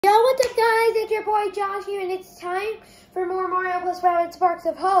Yo, what's up guys? It's your boy Josh here, and it's time for more Mario plus Rabbids Sparks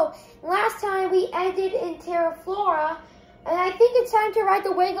of Hope. Last time we ended in Terra Flora, and I think it's time to ride the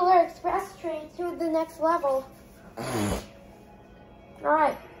Wiggler Express train to the next level.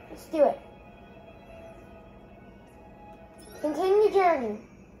 Alright, let's do it. Continue journey.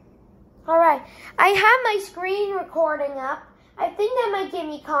 Alright, I have my screen recording up. I think that might give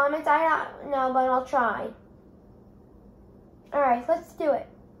me comments. I don't know, but I'll try. Alright, let's do it.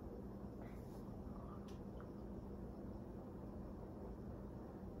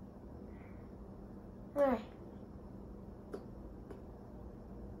 Alright.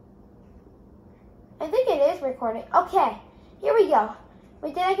 I think it is recording. Okay, here we go.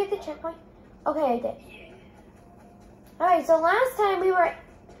 Wait, did I get the checkpoint? Okay, I did. Alright, so last time we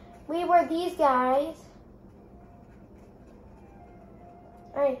were these guys.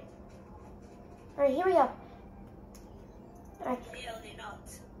 Alright. Alright, here we go. Alright.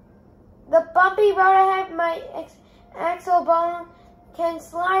 The bumpy road ahead, my axle bone can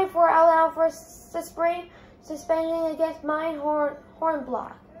slide for allow for the spring suspending against my horn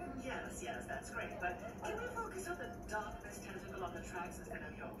block. Yes, that's great. But can we focus on the darkness tentacle on the tracks instead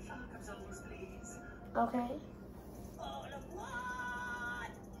of your shock absorbers, please? Okay. All of what?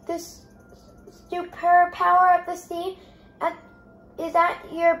 This super power of the steam is at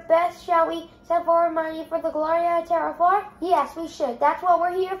your best. Shall we set forward money for the Gloria of Terra Flora? Yes, we should. That's what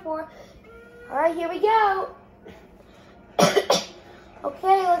we're here for. All right, here we go.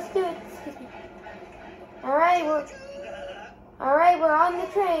 Okay, let's do it. Excuse me. All right, we're on the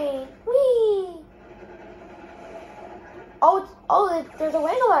train. Whee! Oh, there's a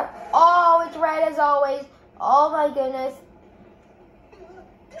Wiggler. Oh, it's red as always. Oh my goodness.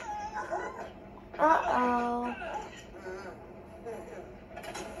 Uh-oh.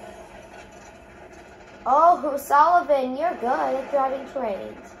 Oh, Sullivan, you're good at driving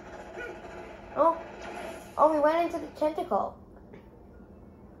trains. Oh, we went into the tentacle.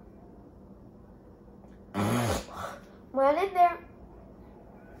 Went in there.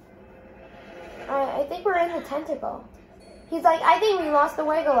 I think we're in the tentacle. He's like, I think we lost the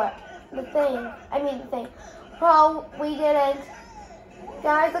Wiggler. The thing. Well, we didn't.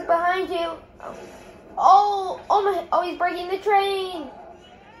 Guys, look behind you. Oh, he's breaking the train.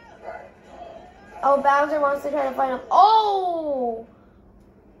 Oh, Bowser wants to try to find him. Oh!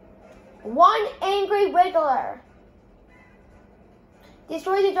 One angry Wiggler.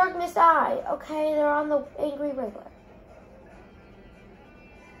 Destroy the Dark Mist Eye. Okay, they're on the angry Wiggler.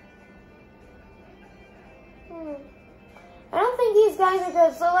 I don't think these guys are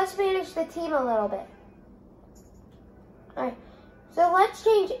good, so let's manage the team a little bit. Alright, so let's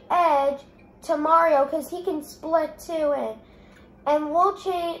change Edge to Mario because he can split two in. And we'll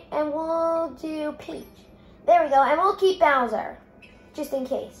do Peach. There we go, and we'll keep Bowser, just in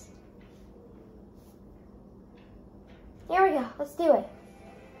case. Here we go, let's do it.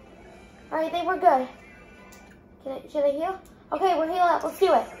 Alright, I think we're good. Should I heal? Okay, we're healing up, let's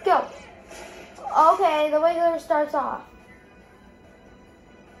do it, go. Okay, the Wiggler starts off.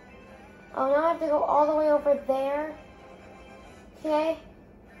 Oh, now I have to go all the way over there. Okay,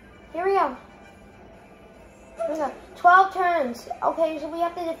 here we go. 12 turns. Okay, so we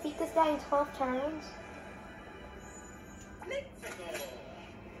have to defeat this guy in 12 turns.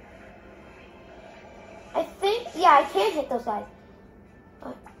 I think, yeah, I can't hit those guys.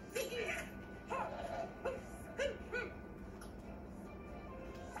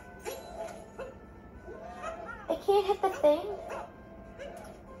 I can't hit the thing.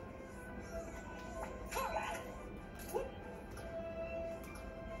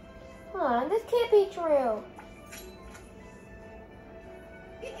 Come on, this can't be true.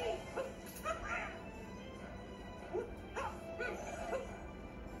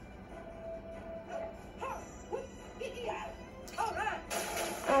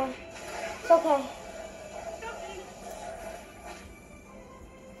 It's okay.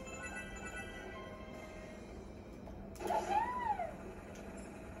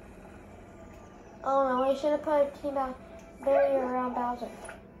 Oh no, we should have put a team barrier around Bowser.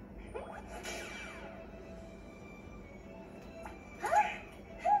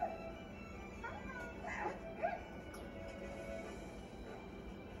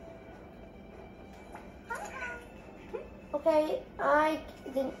 Okay, I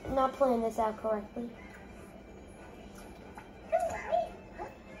did not plan this out correctly.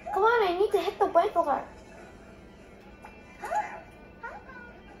 Come on, I need to hit the Wiggler.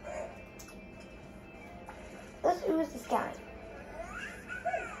 Who is this guy?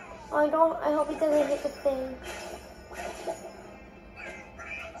 Oh, I hope he doesn't hit the thing.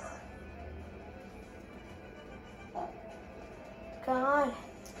 God.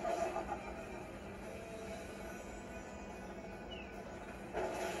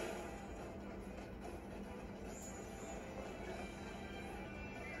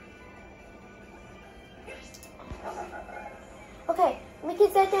 We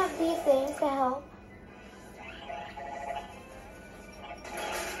can set down these things to help.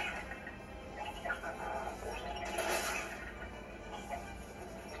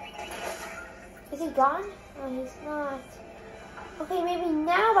 Is he gone? No, he's not. Okay, maybe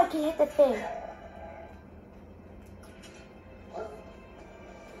now I can hit the thing.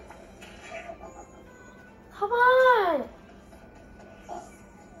 Come on!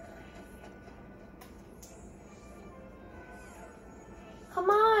 Come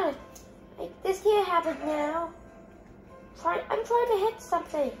on! This can't happen now. I'm trying to hit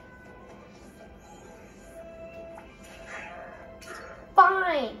something.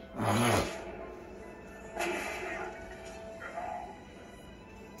 Fine.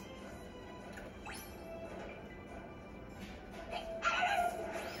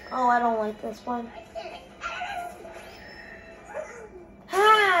 Oh, I don't like this one.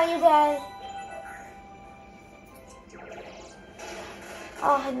 Ha! You're dead.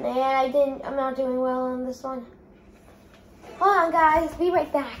 Oh man, I'm not doing well on this one. Hold on guys, be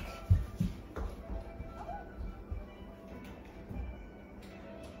right back.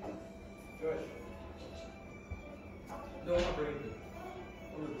 Good. No, I'm bringing it.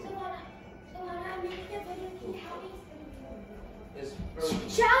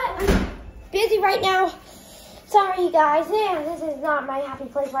 Shut up! I'm busy right now. Sorry you guys, man, this is not my happy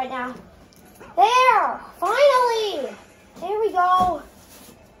place right now. There! Finally! There we go.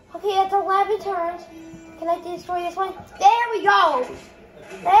 Okay, that's 11 turns. Can I destroy this one? There we go!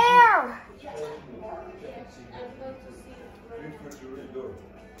 There!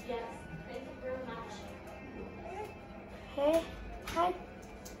 Okay, hi.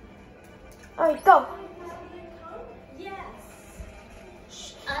 Alright, go. Yes.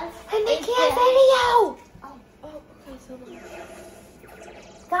 And they can't video! Okay, so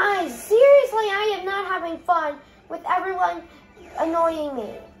guys, seriously, I am not having fun with everyone annoying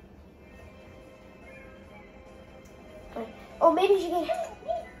me. Okay. Oh, maybe she can.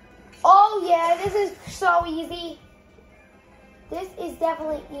 Oh, yeah, this is so easy. This is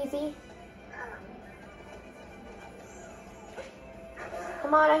definitely easy.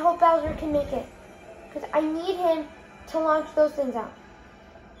 Come on, I hope Bowser can make it. Because I need him to launch those things out.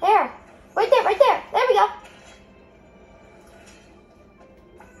 There. Right there, right there. There we go.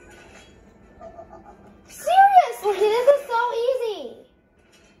 Seriously, this is so easy.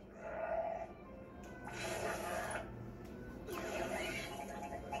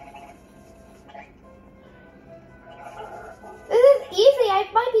 This is easy. I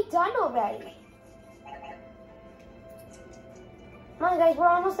might be done already. Come on, guys. We're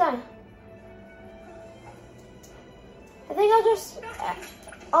almost done. I think I'll just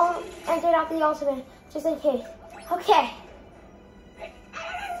enter out the ultimate, just in case. Okay.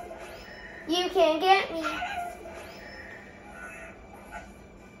 You can get me.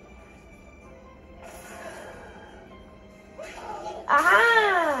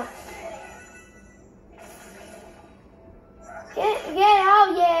 Aha! Get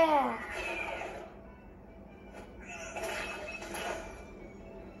out, yeah!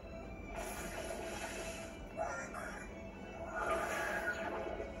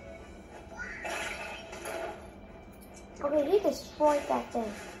 Okay, he destroyed that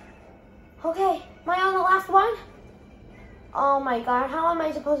thing. Okay, am I on the last one? Oh my god, how am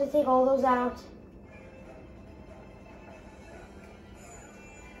I supposed to take all those out?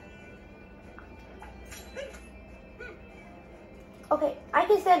 Okay, I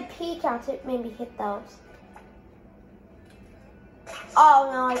can send Peach out to maybe hit those. Oh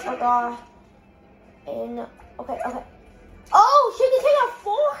no, I forgot. And okay. Oh, she can take out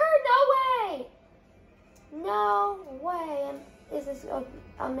 4? No way. This is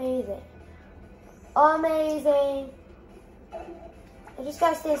amazing. Amazing. I just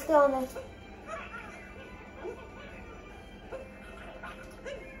gotta stay still on this.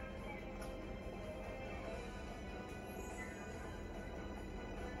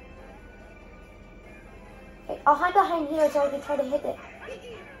 Okay, I'll hide behind here so I can try to hit it.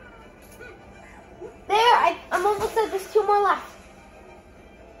 There, I'm almost at just 2 more left.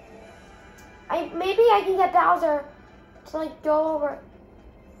 Maybe I can get Bowser to like go over.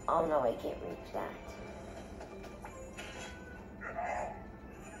 Oh no, I can't reach that.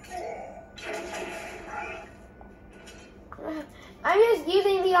 I'm just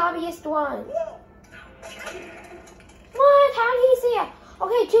using the obvious one. What? How did he see it?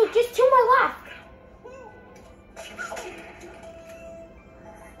 Okay, just 2 more left.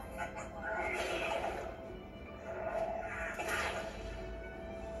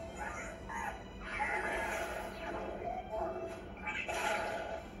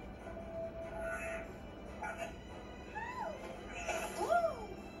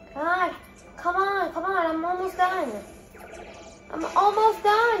 done. I'm almost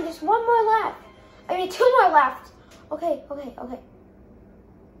done. Just one more left. I mean, two more left. Okay.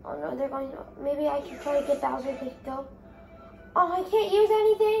 Oh no, they're going. Maybe I can try to get Bowser to go. Oh, I can't use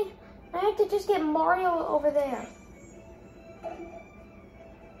anything. I have to just get Mario over there.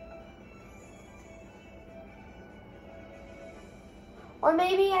 Or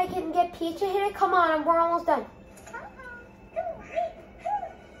maybe I can get Peach to hit it. Come on, we're almost done.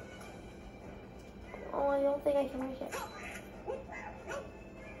 Oh, I don't think I can reach it.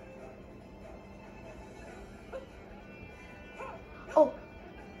 Oh.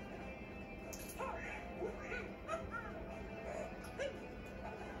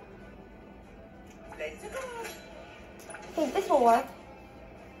 Okay, this will work.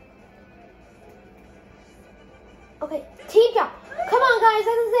 Okay, team jump. Come on, guys,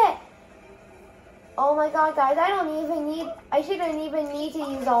 this is it. Oh my god, guys, I shouldn't even need to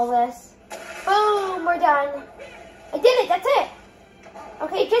use all this. Boom, we're done. I did it, that's it.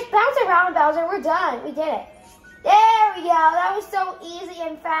 Okay, just bounce around, Bowser, we're done. We did it. There we go, that was so easy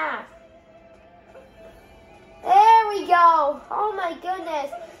and fast. There we go. Oh my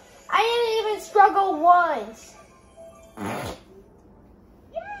goodness. I didn't even struggle once.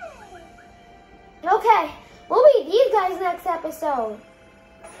 Okay, we'll meet these guys next episode.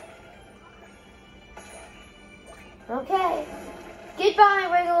 Okay. Goodbye,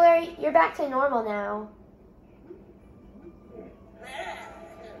 Wiggler. You're back to normal now.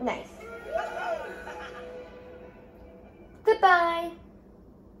 Nice. Goodbye.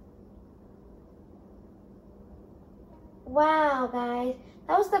 Wow, guys.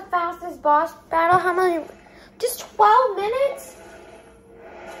 That was the fastest boss battle. How many? Just 12 minutes?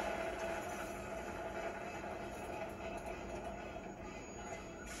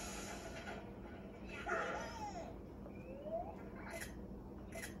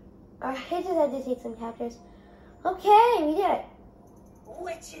 I just had to take some captures. Okay, we did it.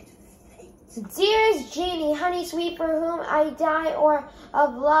 Wretched fate. Dearest Genie, honey sweet, for whom I die or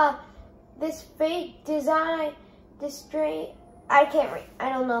of love, this fate design, distray. I can't read. I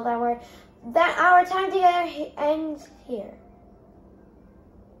don't know that word. That our time together ends here.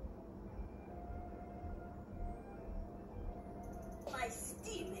 My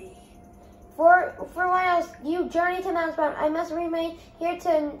steamy. For what else? You journey to Mount Bound. I must remain here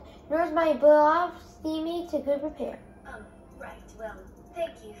to nurse my beloved Steamy to good repair. Right. Well,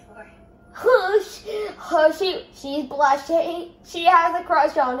 thank you for... She's blushing. She has a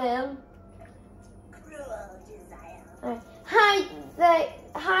crush on him. Cruel desire.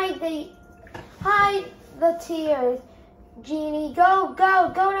 Hide the tears, Genie. Go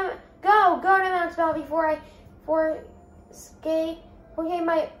to Mount Spell before I escape. Okay,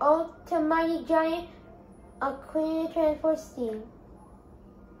 my oath to mighty giant, a queen of transport steam.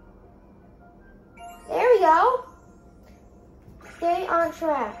 There we go. Stay on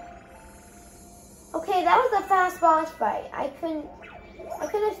track. Okay, that was a fast boss fight. I couldn't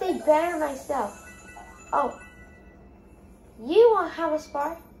have stayed better myself. Oh. You won't have a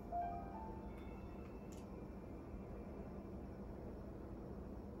spark.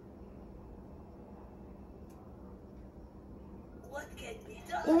 What can be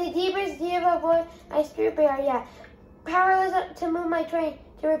done? In the deepest deep of wood, I stood bare, yeah. Powerless to move my train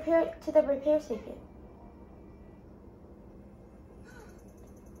to the repair station.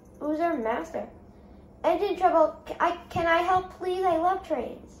 Oozer Master. Engine trouble. Can I help, please? I love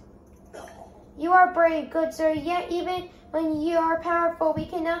trains. No. You are brave, good sir. Yet even when you are powerful, we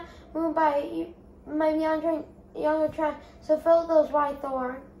cannot move by my younger train. So fill those wide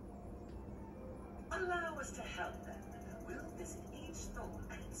thorn. Allow us to help them. We'll visit each thorn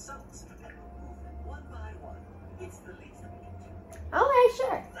and its source and remove them one by one. It's the least we can do. Okay,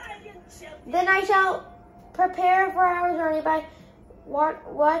 sure. Valiant champion. Then I shall prepare for our journey by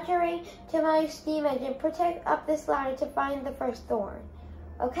watering to my steam engine. Protect up this ladder to find the first thorn.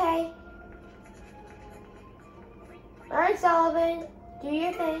 Okay? Alright, Sullivan. Do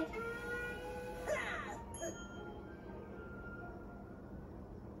your thing.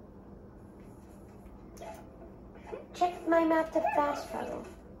 Check my map to fast travel.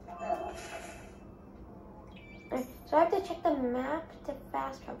 Alright, so I have to check the map to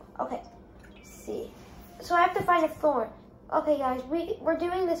fast travel. Okay, let's see. So I have to find a thorn. Okay, guys, we're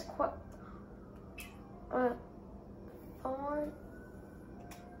doing this thorn.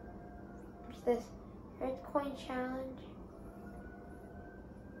 What's this? Red coin challenge.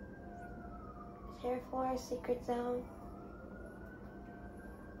 Terraform secret zone.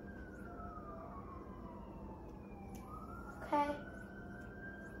 Okay.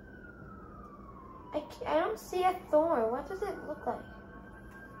 I don't see a thorn. What does it look like?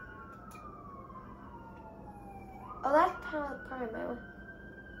 Power Prime.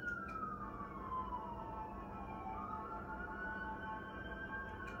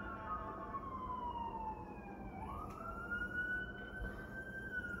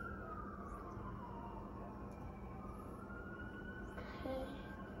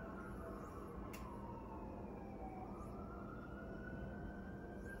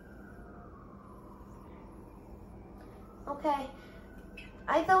 Okay.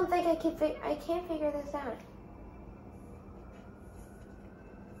 I don't think I can't figure this out.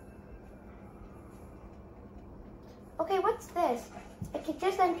 Okay, what's this? I could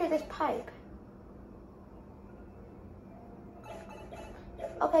just enter this pipe.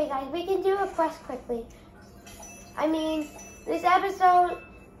 Okay, guys, we can do a quest quickly. I mean, this episode,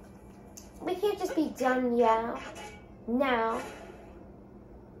 we can't just be done now.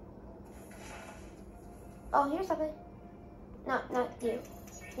 Oh, here's something. Not you.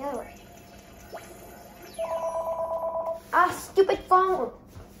 The other way. Ah, stupid phone.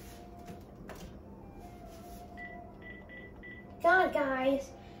 God, guys.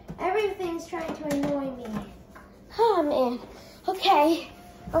 Everything's trying to annoy me. Oh, man. Okay.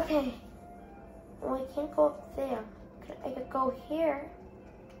 Well, I can't go up there. I could go here.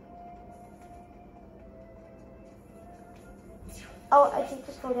 Oh, I can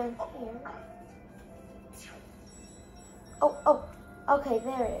just go down here. Oh, okay,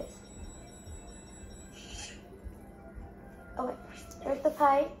 there it is. Okay, there's the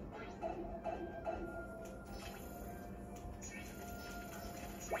pipe.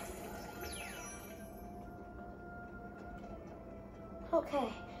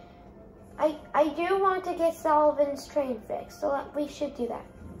 Okay, I do want to get Sullivan's train fixed, so we should do that.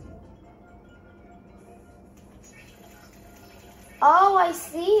 Oh, I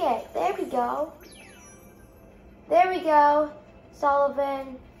see it. There we go. There we go,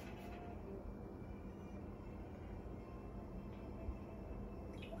 Sullivan.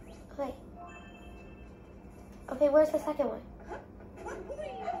 Okay, where's the second one?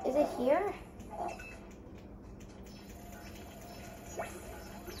 Is it here?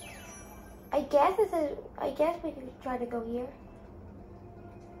 I guess we can try to go here.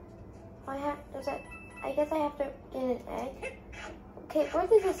 I guess I have to get an egg. Okay, where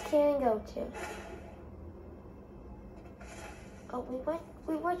does this cannon go to? Oh,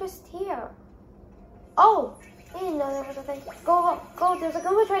 we were just here. Oh, I didn't know there was a thing. Go, there's a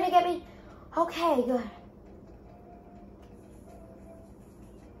Goomba trying to get me. Okay, good.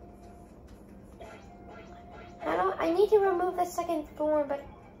 I need to remove the second thorn, but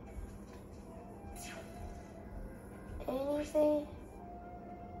anything?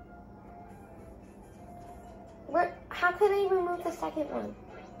 How could I remove the second one?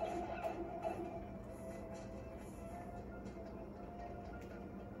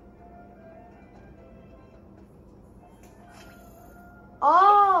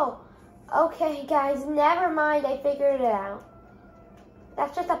 Oh, okay, guys, never mind. I figured it out.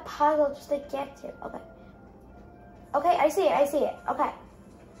 That's just a puzzle just to get to. Okay, I see it. Okay.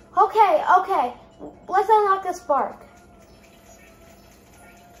 Let's unlock the spark.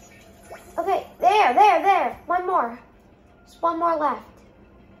 Okay, there. One more. Just one more left.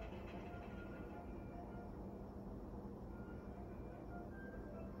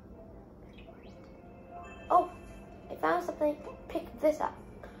 Oh, I found something. Pick this up.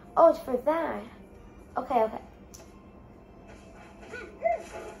 Oh, it's for that. Okay.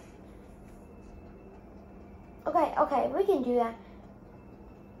 Okay, we can do that.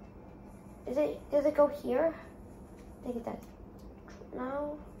 Does it go here? I think it does.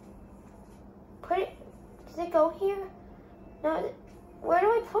 No. Does it go here? No. Where do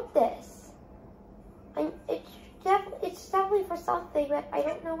I put this? It's definitely for something, but I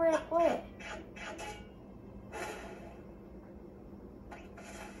don't know where to put it.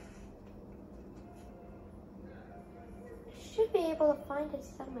 Should be able to find it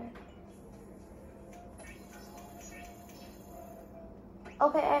somewhere.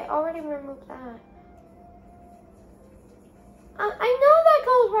 Okay, I already removed that. I know that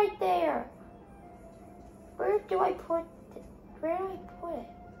goes right there. Where do I put it?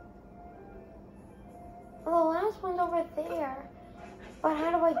 Well, the last one's over there. But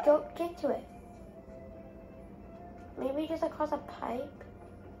how do I get to it? Maybe just across a pipe?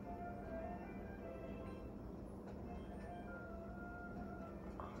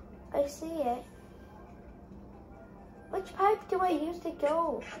 I see it. Which pipe do I use to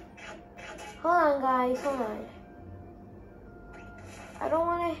go? Hold on, guys. Hold on. I don't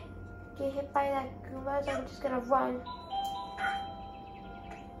want to get hit by that Goomba, so I'm just going to run.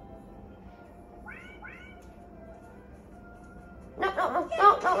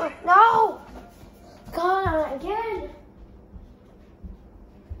 No! God, again!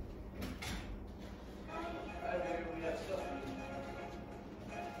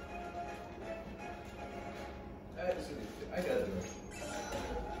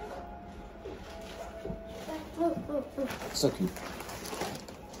 So cute.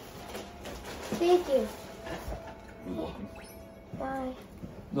 Thank you. You're welcome. Bye.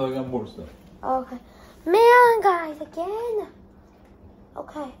 No, I got more stuff. Okay. Man, guys, again.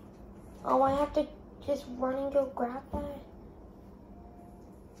 Okay. Oh, I have to just run and go grab that.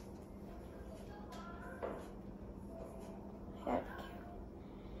 I gotta be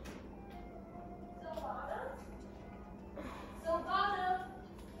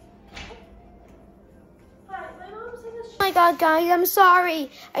Oh my god, guys, I'm sorry.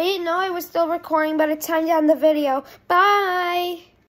 I didn't know I was still recording, but it timed down the video. Bye.